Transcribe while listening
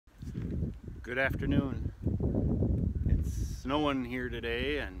Good afternoon. It's snowing here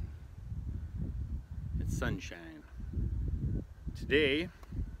today and it's sunshine. Today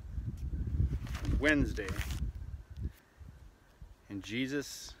is Wednesday and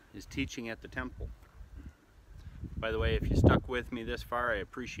Jesus is teaching at the temple. By the way, if you stuck with me this far, I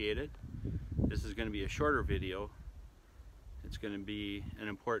appreciate it. This is going to be a shorter video. It's going to be an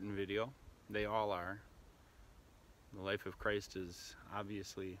important video. They all are. The life of Christ is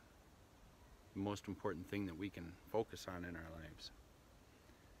obviously the most important thing that we can focus on in our lives.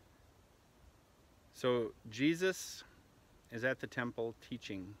 So Jesus is at the temple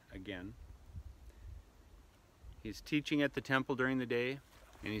teaching again. He's teaching at the temple during the day,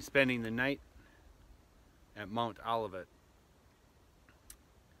 and he's spending the night at Mount Olivet.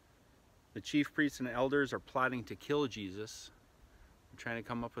 The chief priests and elders are plotting to kill Jesus. They're trying to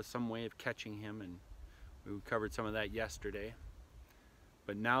come up with some way of catching him, and we covered some of that yesterday.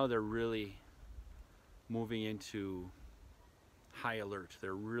 But now they're really moving into high alert.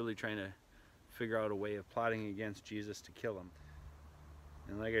 They're really trying to figure out a way of plotting against Jesus to kill him.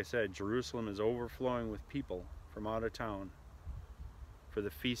 And like I said, Jerusalem is overflowing with people from out of town for the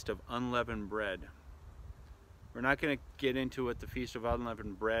Feast of Unleavened Bread. We're not going to get into what the Feast of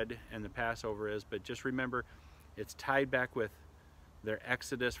Unleavened Bread and the Passover is, but just remember it's tied back with their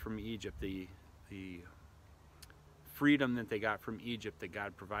exodus from Egypt, the freedom that they got from Egypt that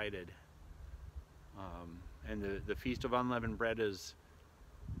God provided. And the Feast of Unleavened Bread is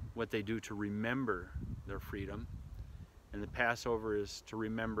what they do to remember their freedom. And the Passover is to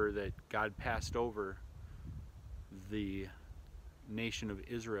remember that God passed over the nation of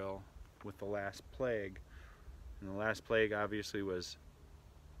Israel with the last plague. And the last plague obviously was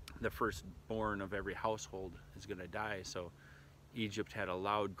the firstborn of every household is going to die. So Egypt had a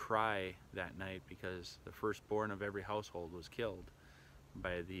loud cry that night because the firstborn of every household was killed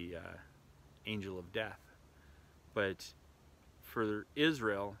by the angel of death. But for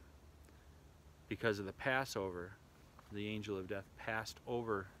Israel, because of the Passover, the angel of death passed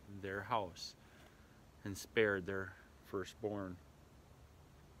over their house and spared their firstborn.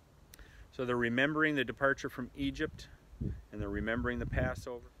 So they're remembering the departure from Egypt, and they're remembering the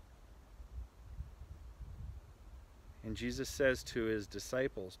Passover. And Jesus says to his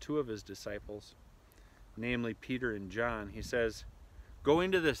disciples, two of his disciples, namely Peter and John, he says, "Go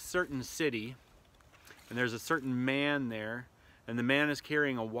into this certain city, and there's a certain man there, and the man is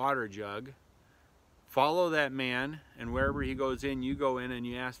carrying a water jug. Follow that man, and wherever he goes in, you go in and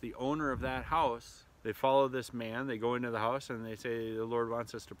you ask the owner of that house." They follow this man, they go into the house, and they say, "The Lord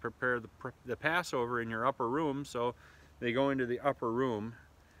wants us to prepare the Passover in your upper room." So they go into the upper room,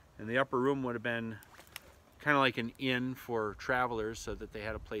 and the upper room would have been kind of like an inn for travelers so that they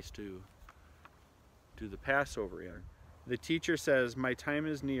had a place to do the Passover in. The teacher says, "My time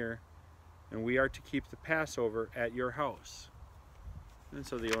is near, and we are to keep the Passover at your house." And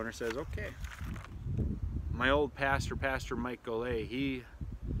so the owner says, "Okay." My old pastor, Pastor Mike Golay, he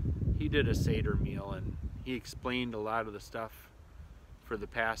did a Seder meal, and he explained a lot of the stuff for the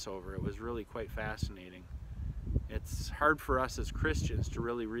Passover. It was really quite fascinating. It's hard for us as Christians to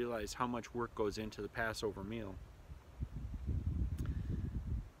really realize how much work goes into the Passover meal.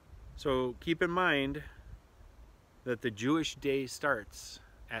 So keep in mind that the Jewish day starts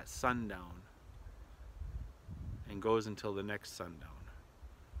at sundown and goes until the next sundown.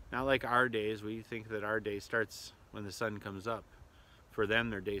 Not like our days. We think that our day starts when the sun comes up. For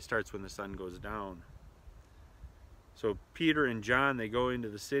them, their day starts when the sun goes down. So Peter and John, they go into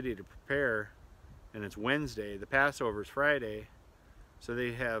the city to prepare, and it's Wednesday. The Passover is Friday, so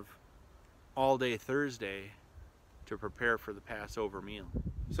they have all day Thursday to prepare for the Passover meal.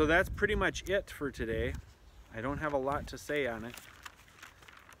 So that's pretty much it for today. I don't have a lot to say on it.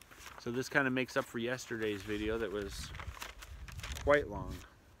 So this kind of makes up for yesterday's video that was quite long.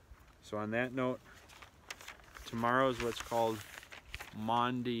 So on that note, tomorrow is what's called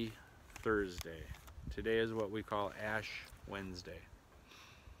Maundy Thursday. Today is what we call Ash Wednesday.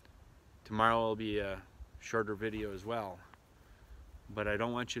 Tomorrow will be a shorter video as well. But I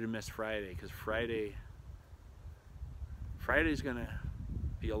don't want you to miss Friday, because Friday's gonna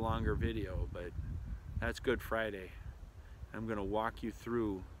be a longer video, but that's Good Friday. I'm gonna walk you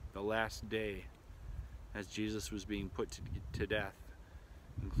through the last day as Jesus was being put to death,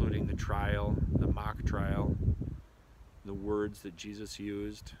 including the trial, the mock trial, the words that Jesus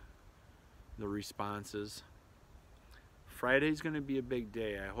used, the responses. Friday's going to be a big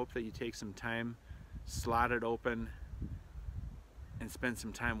day. I hope that you take some time, slot it open, and spend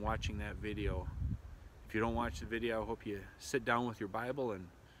some time watching that video. If you don't watch the video, I hope you sit down with your Bible and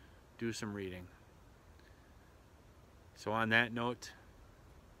do some reading. So on that note,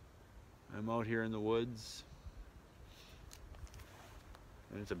 I'm out here in the woods,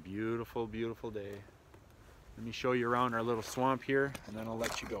 and it's a beautiful, beautiful day. Let me show you around our little swamp here, and then I'll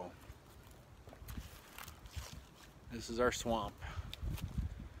let you go. This is our swamp.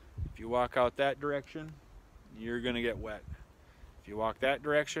 If you walk out that direction, you're gonna get wet. If you walk that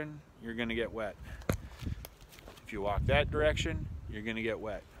direction, you're gonna get wet. If you walk that direction, you're gonna get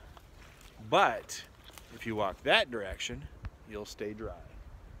wet. But if you walk that direction, you'll stay dry.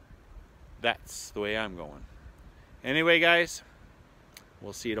 That's the way I'm going. Anyway, guys,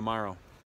 we'll see you tomorrow.